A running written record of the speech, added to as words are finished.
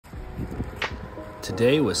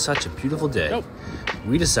Today was such a beautiful day.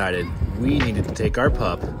 We decided we needed to take our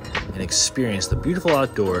pup and experience the beautiful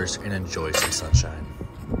outdoors and enjoy some sunshine.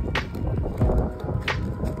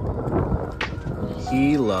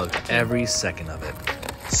 He loved every second of it,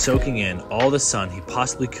 soaking in all the sun he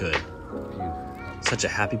possibly could. Such a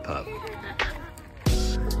happy pup.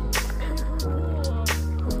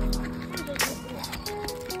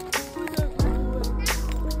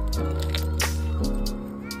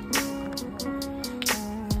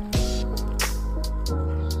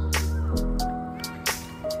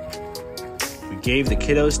 We gave the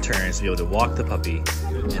kiddos turns to be able to walk the puppy,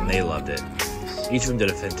 and they loved it. Each of them did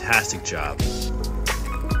a fantastic job.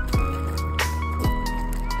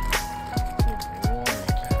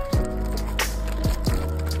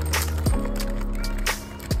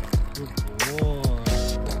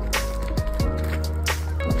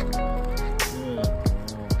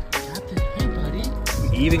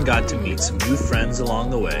 We even got to meet some new friends along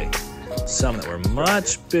the way, some that were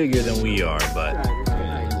much bigger than we are, but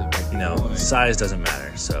you know, size doesn't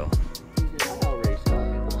matter, so.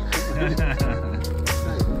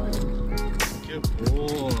 Good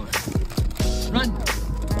boy. Run.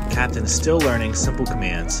 Captain is still learning simple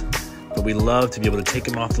commands, but we love to be able to take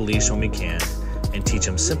him off the leash when we can and teach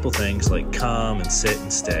him simple things like come and sit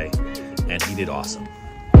and stay, and he did awesome.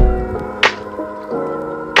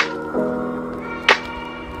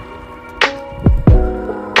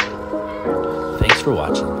 Thanks for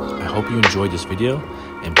watching. I hope you enjoyed this video,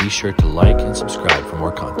 and be sure to like and subscribe for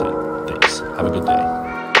more content. Thanks. Have a good day.